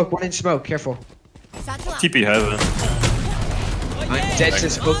in smoke. One in smoke. Careful. Satchel out. TP heaven. I'm dead to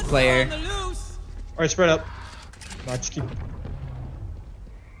smoke player. Alright, spread up. No, just keep.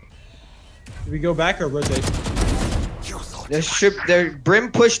 Do we go back or rotate? Their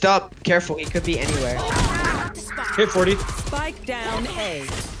brim pushed up. Careful, he could be anywhere. Hit 40. Spike down A.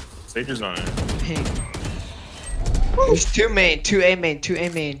 Sage is on it. Ping. There's 2 main, 2 A main, 2 A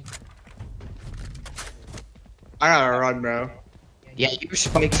main. I gotta run, bro. Yeah, you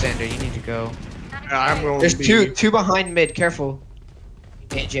spike Xander. You need to go. I'm going There's B. two behind mid. Careful.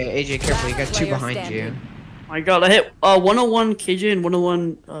 AJ, careful. You got 2 Player behind standing. you. My god, I hit 101 KJ and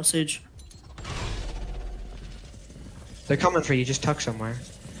 101 Sage. They're coming for you. Just tuck somewhere.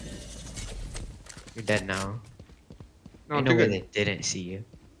 You're dead now. No, I I'm know too where good. they didn't see you.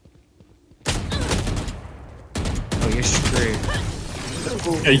 Oh, you're screwed.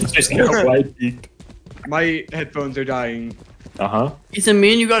 Yeah, you just got wide peeked. My headphones are dying. Uh-huh. Ethan,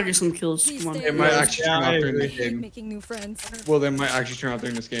 me and you gotta get some kills. Please Come on. stay It might away. actually Yeah, turn I out during agree. this game. Making new friends. Well, they might actually turn out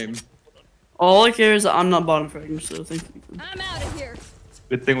during this game. All I care is that I'm not bottom fragging, so thank you. I'm out of here.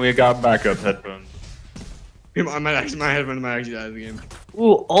 Good thing we got backup headphones. My headphones might actually die of the game.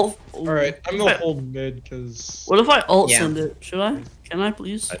 Ooh, alt. Alright, I'm gonna hold mid, because... What if I alt Yeah. send it? Should I? Can I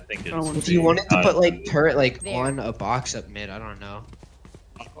please? I think I don't want it's. If you wanted to put like turret like There. on a box up mid, I don't know.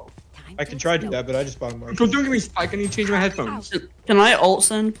 Time I can try to do that, but I just bought one. Don't give me spike. I need to change my headphones. Can I alt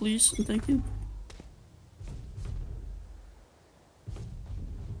send, please? Thank you.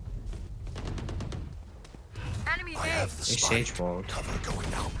 I have the They spike. sage walled. Cover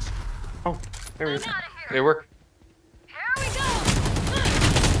going out. They work.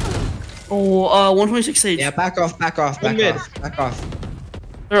 Oh, 126 Sage. Yeah, back off, back off, One back mid. off, back off.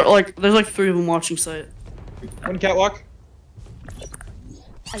 There's like 3 of them watching site. One catwalk.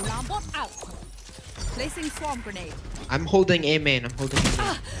 Alarm bot out. Placing swarm grenade. I'm holding A main. I'm holding A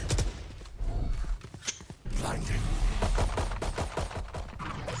main. Blinding.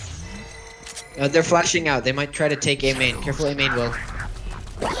 They're flashing out. They might try to take A main. Careful, A main will.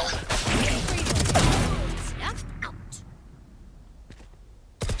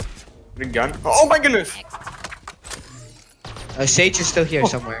 Big gun. Oh my goodness! Sage is still here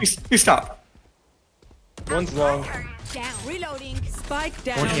somewhere. You stop. One's long. Down. Reloading. Spike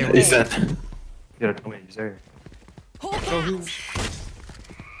down. One here. A. He's dead. You gotta tell me he's there. So who?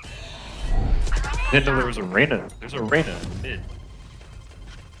 Didn't know there was a Reyna. There's a Reyna in mid.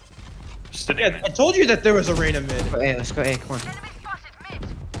 Just sitting Yeah, I told you that there was a Reyna mid. Hey, let's go. Hey, come on.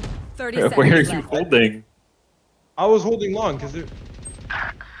 30 there. seconds Where are you left. holding? I was holding long because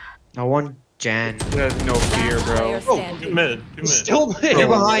No one, Jan. There's no fear, Last player bro. standing. Two mid. Two mid. still mid. Two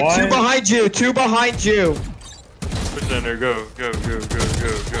behind. why? Two behind you. Two behind you. Push center. Go. Go. Go. Go.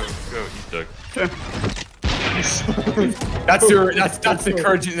 Go. Go. Go. You duck. That's the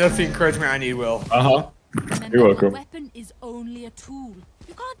encouragement. That's the encouragement I need, Will. Remember, You're welcome. A weapon is only a tool.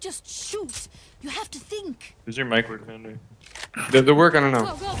 You can't just shoot. You have to think. Is your mic working, Andrew? The work, I don't know.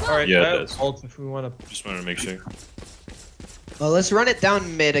 Go, go, go. All right, Yeah, it I have does. ult if we want to. Just wanted to make sure. Well, let's run it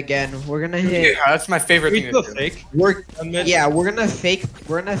down mid again. We're gonna hit. Yeah, that's my favorite We thing still to do. fake. We're On mid. yeah. We're gonna fake.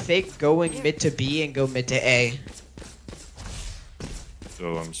 We're gonna fake going mid to B and go mid to A.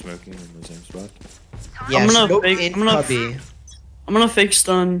 So I'm smoking in the same spot. Yeah. I'm gonna smoke fake- in I'm gonna- cubby. I'm gonna fake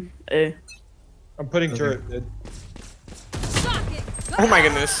stun A. I'm putting turret mid. Suck it. Go. Oh my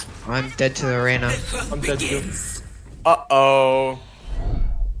goodness. I'm dead to the arena. I'm dead too. Uh-oh.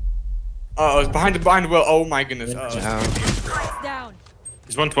 Uh-oh, it's behind the Will. Oh my goodness. Ciao. Down.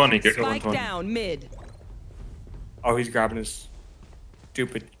 He's 120. Get to Spike 120. down mid. Oh, he's grabbing his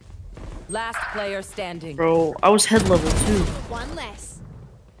stupid. Last player standing. Bro, I was head level too. One less.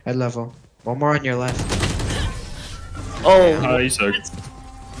 Head level. One more on your left. Oh, You suck.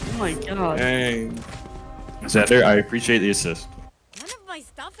 oh my god. Dang. Xander, I appreciate the assist. None of my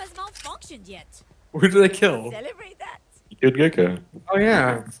stuff has malfunctioned yet. Who did I kill? Celebrate that. Good Gecko. Oh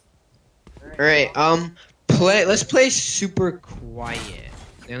yeah. Alright, let's play super quiet.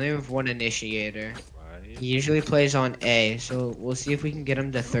 They only have one initiator. He usually plays on A, so we'll see if we can get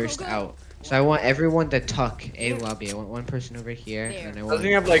him to thirst out. So I want everyone to tuck A lobby. I want one person over here, and I want Doesn't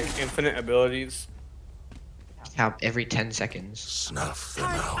he have like infinite abilities? tap every 10 seconds. Snuff them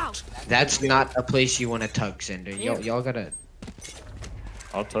Turn out. out. That's not a place you want to tuck, Cinder. Y'all gotta.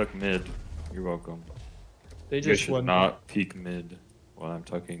 I'll tuck mid. You're welcome. They You just should won. not peek mid while I'm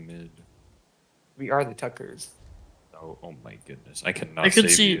tucking mid. We are the Tuckers. Oh my goodness. I cannot They could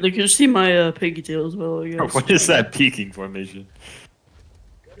save see. you. They could see my piggy tail as well. I guess. What is that peeking formation?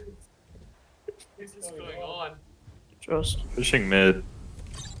 Trust. Pushing mid.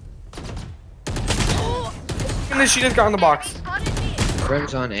 And then she just got in the box.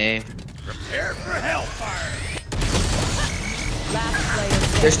 Brim's on A. Last player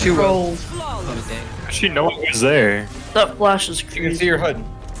standing. There's two Bro, rows. Flawless. She know it was there. that flash is You can crazy. see your hood.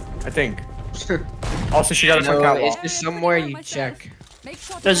 I think. Also, she got a front No, catwalk. it's just somewhere you check. Make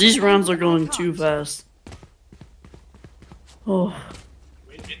sure to Guys, these have rounds are one going card. too fast. Oh,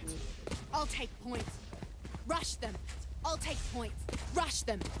 I'll take points. Rush them. I'll take points. Rush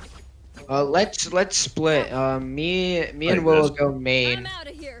them. Let's split. Me Like and Will will this. go I'm main, out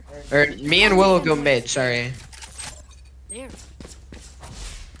of here. or me and Will will go mid. Sorry. There.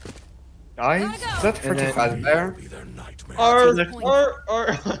 Guys, Gotta go. is that And then- 45 there? Be their nightmare. R.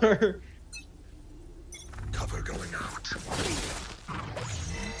 Cover going out.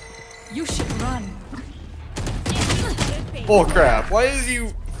 You should run. Bull crap. Why is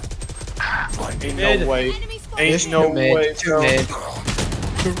you? Ain't Mid. no way. Enemy spotted. There's Ain't no two mid. way. Two bro. mid.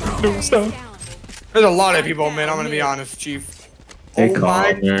 Down. There's a lot of people, man. I'm gonna be honest, Chief. Hey, Oh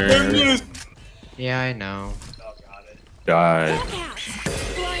my Connor. goodness. Yeah, I know. Die. Hawk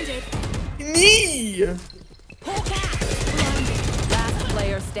out. Blinded. Knee. Hawk out. Blinded. Last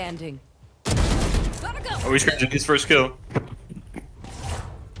player standing. Gotta go. Oh, we scratching his first kill.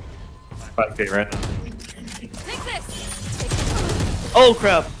 5K right now. Take this. oh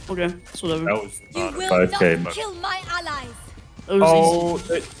crap. Okay, that's whatever. That was You not a will 5K, not but kill my allies. That was Oh,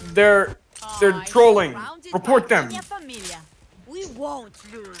 they're trolling. Surrounded Report by them. Peña Familia. We won't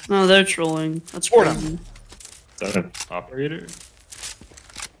lose. easy. No, they're trolling. That's Report 'em. crazy. is that an operator?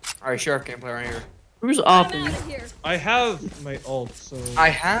 All right, sheriff can't play right here. Who's I'm opping? out of here. I have my ult, so. I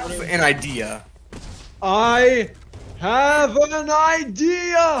have an idea. I have an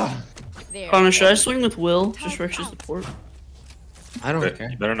idea. There. Connor, should I swing with Will just for extra support? I don't You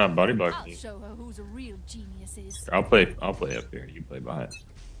care. better not body block I'll me. show her who's a real genius is. I'll play up here. You play behind.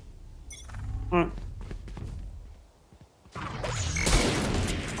 Alright,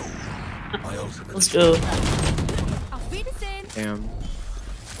 My ultimate let's go. I'll feed us in. Damn.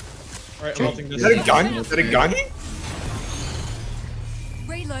 Alright, I'm ulting Is that a this. gun? Is that a gun?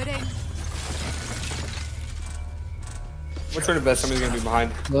 Reloading. Which one the best? Somebody's gonna be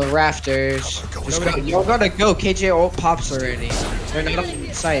behind. The rafters. Just go. Y'all gotta go. KJ ult pops already. They're not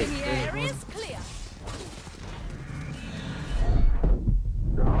on site. Air is clear.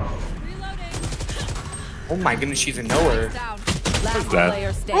 Oh my goodness, she's in nowhere. Down. Last that?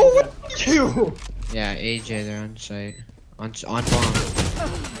 player standing. You. Yeah, AJ, they're on site. On bomb.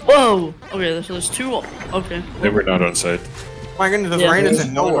 Whoa. Okay, so there's two. Okay. They were not on site. My goodness, this Yeah, Reyna's there's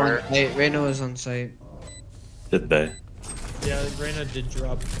in nowhere. Hey, Reyna was on site. Did they? Yeah, Reyna did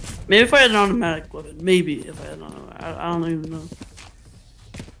drop. Maybe if I had an automatic weapon. Maybe if I had an automatic. I don't even know.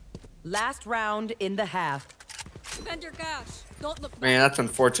 Last round in the half. Spend your cash. Don't look. Man, that's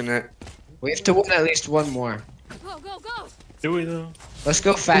unfortunate. We have to win at least one more. Go, go, go. Do we though? Let's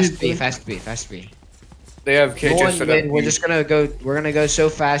go fast B, fast B, fast B. They have No KJ one set win. up. We're just gonna go. We're gonna go so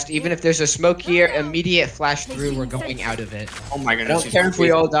fast. Even if there's a smoke here, immediate flash through. We're going out of it. Oh my I goodness, don't he's care if we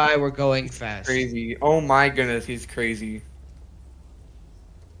crazy. all die. We're going fast. Crazy. Oh my goodness, he's crazy.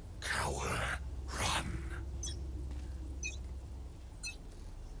 Coward, run.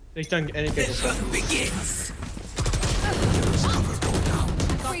 Take down any kill. Begins.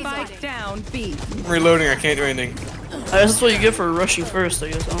 Spike down B. I'm reloading, I can't do anything. I guess that's what you get for rushing first. I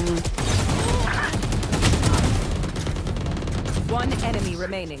guess I don't know. One enemy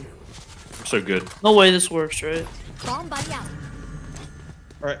remaining. We're so good. No way this works, right? Bomb buddy out.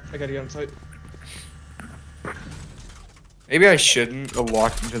 Alright, I gotta get on site. Maybe I shouldn't have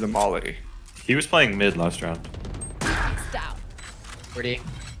walked into the molly. He was playing mid last round. Down. Pretty.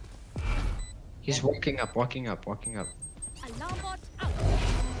 He's walking up, walking up, walking up. Alarm bot out.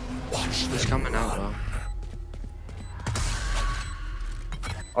 He's coming out though.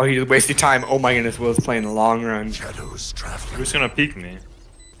 Oh, he's wasting time. Oh my goodness, Will's playing the long run. Shadows traveling. Who's gonna peek me?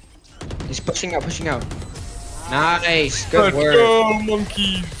 He's pushing out, pushing out. Nice, good Let's work. go,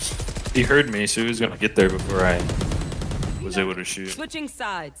 monkeys. He heard me, so he was gonna get there before I was able to shoot. Switching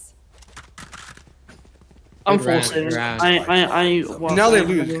sides. I'm Good full round, saving. good round. I Now they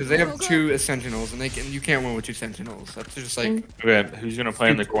lose because they have two sentinels and you can't win with two sentinels. That's just like Okay, who's gonna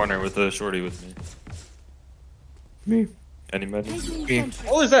play in the corner with the shorty with me? me, Anybody? me,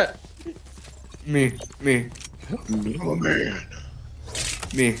 What was that? me. Oh man.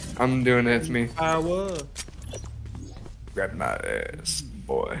 Me. I'm doing it. It's me. Power. Grab my ass,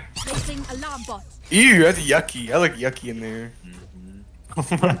 boy. Placing alarm bot. Ew, that's yucky. I look yucky in there.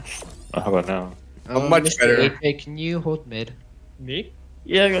 How about now? Much Mr. better. AJ, can you hold mid? Me?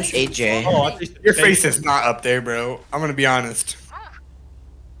 Yeah, I got you. AJ. Oh, I think Your face is not up there, bro. I'm gonna be honest.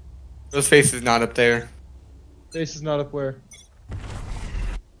 Those faces not up there. Face is not up where.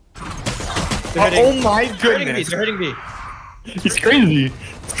 Oh my They're hitting me. goodness. They're hitting me. He's crazy.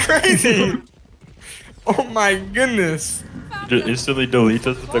 It's crazy. Oh my goodness. Just instantly delete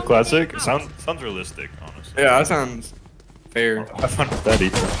us with the classic. Sounds realistic, honestly. Yeah, that sounds fair. Have fun with that,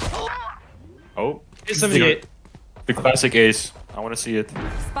 Ethan. Oh, Hit somebody hit. the classic ace. I want to see it.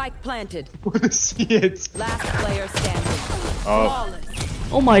 Spike planted. Wanna see it? Last player standing. Oh,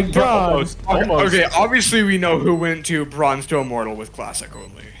 Oh my god. almost. Almost. Okay, obviously we know who went to Bronze to Immortal with Classic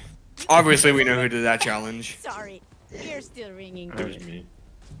only. Obviously we know who did that challenge. Sorry. Ear's still ringing. That was me.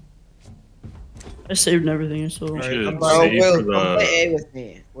 I saved everything, so. We should I'm Bro, save Will, for come play the. A with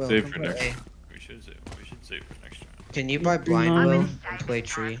me. Will, Save come for play next. A. We should save for next round. Can you buy blind No. Will and play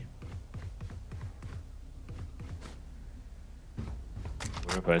tree?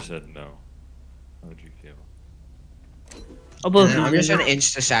 What if I said no? How would you feel? I'll both I'm just gonna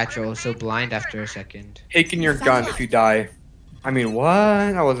insta satchel, so blind after a second. Taking your gun if you die. I mean, what?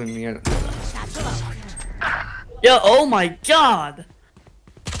 That wasn't me. Yeah, oh my god!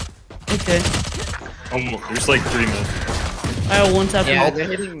 Okay. Oh, there's like 3 minutes. I have one tap. Yeah, in they're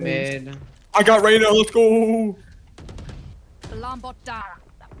hitting mid. I got Reyna, let's go! Alarm bot down.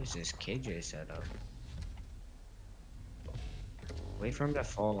 Who's this KJ setup? Wait for him to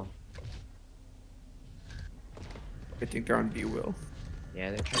fall. I think they're on B, Will. Yeah,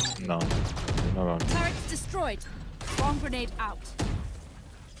 they're trying to. No, they're not on. Turrets destroyed. Bomb grenade out.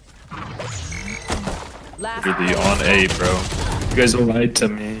 Last You're the on A, bro. You guys lied to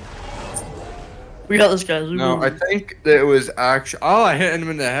me. We got this, guys. We No, won. I think that it was actually. Oh, I hit him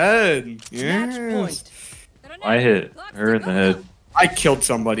in the head. match Yes. point. I hit her in the head. I killed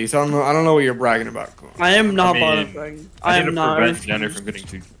somebody, so I don't know what you're bragging about. I am not I bottom mean, frag. I I did am it not. prevent Jenner from getting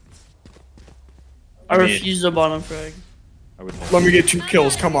 2. I mean- refuse to bottom frag. I would Let me get 2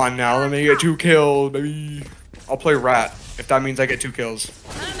 kills. Come on now. Let me get 2 kills, baby. I'll play Rat if that means I get 2 kills.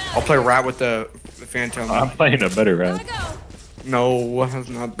 I'll play Rat with the Phantom. I'm playing a better round. Gotta go. No, that's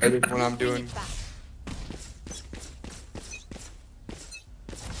not better than what I'm doing.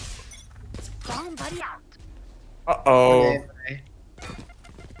 Bomb buddy out. Uh-oh.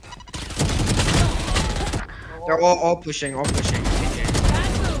 They're all pushing, all pushing.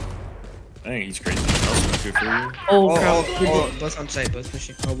 Dang, he's crazy. That's good for you. Oh crap. Both on site, both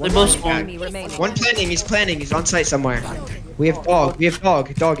pushing. Oh, They both spawned. Enemy remaining. One planning, he's on site somewhere. We have dog,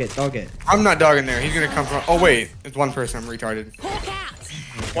 dog it. I'm not dogging there. He's gonna come from. Oh wait, it's one person. I'm retarded.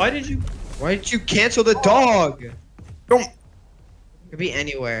 Why did you? Why did you cancel the dog? Don't. Could be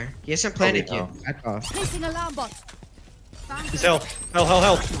anywhere. He hasn't planted Oh, you. Back off. Placing alarm bot. He's hell.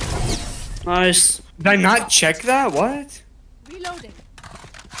 Hell. Nice. Did I not check that? What? Reloading.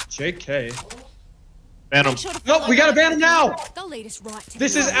 JK. Ban him. No, we gotta ban him now. The latest right.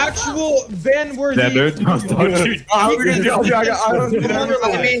 This is actual ban-worthy. Xander, don't shoot. We're gonna do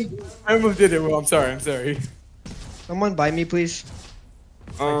it. I almost did it. Well, I'm sorry. Someone buy me, please.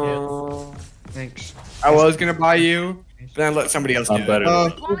 Thanks. I was gonna buy you, but then let somebody else do I'm it. better.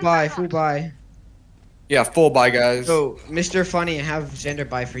 Full buy. Yeah, full buy, guys. So, Mr. Funny, have Xander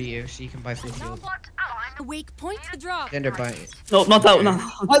buy for you, so you can buy full field. A weak point to drop. Xander buy. No, not that one. No.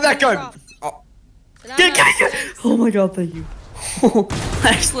 How'd that gun? Oh, Get. Oh my god, thank you.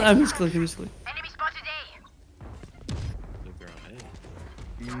 Actually, I misclicked.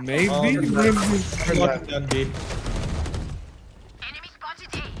 maybe. Good luck, Dundee.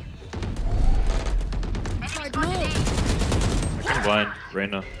 I'm blind.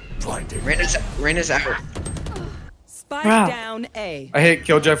 Reyna. Blinded. Reyna's out. Spike Wow. down A. I hit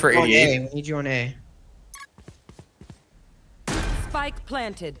Killjoy for On 88. A. We need you on A. Spike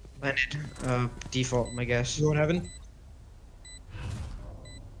planted. Planted. Default, I guess. You want heaven?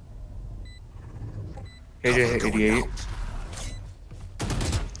 KJ hit 88.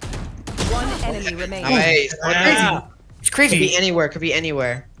 One enemy remaining. Nice. Yeah. It's Could be crazy. anywhere. Could be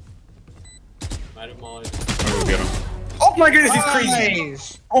anywhere. I'll go get him. Oh my goodness, he's crazy.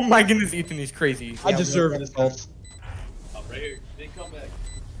 Nice. Oh my goodness, Ethan, he's crazy. I deserve this ult.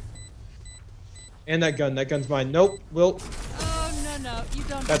 And that gun. That gun's mine. Nope. Will. Oh no, you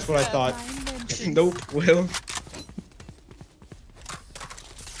don't. That's what I deserve thought. my invention. Nope. Will.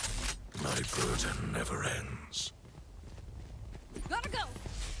 My burden never ends. Gotta go.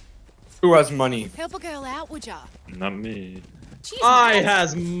 Who has money? Help a girl out, would ya? Not me. She's I nice.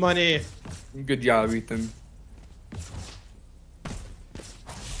 has money. Good job, Ethan.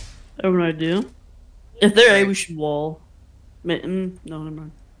 I have an idea. If they're A, we should wall. No, never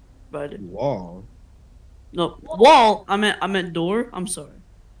mind. But I did. Wall. No, wall. I meant door. I'm sorry,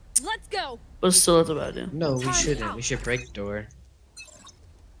 Let's go. but still, that's a bad idea. No, we shouldn't. We should break the door.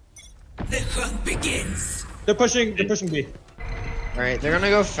 The hunt begins. They're pushing B. Alright, they're gonna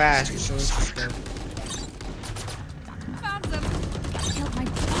go fast, so let's just go. Found them. Killed my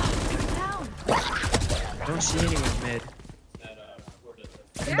down. I don't see anyone mid.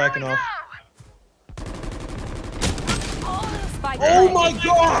 I'm backing off. Spike Oh down. my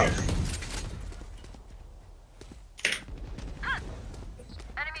god!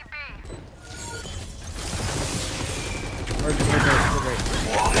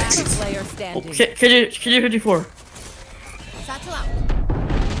 Last player standing. KJ 54. Satchel out.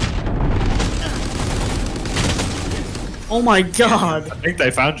 Oh my god. I think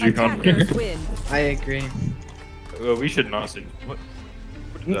they found you, Connor. Attackers win. I agree. Well, we should not see. What?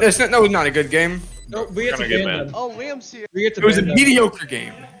 That was not a good game. No, we get to Gonna get ban mad. them. Oh, Liam's here. We get to It was a ban them. mediocre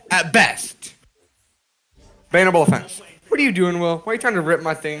game at best. Bannable offense. What are you doing, Will? Why are you trying to rip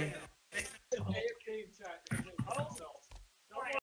my thing?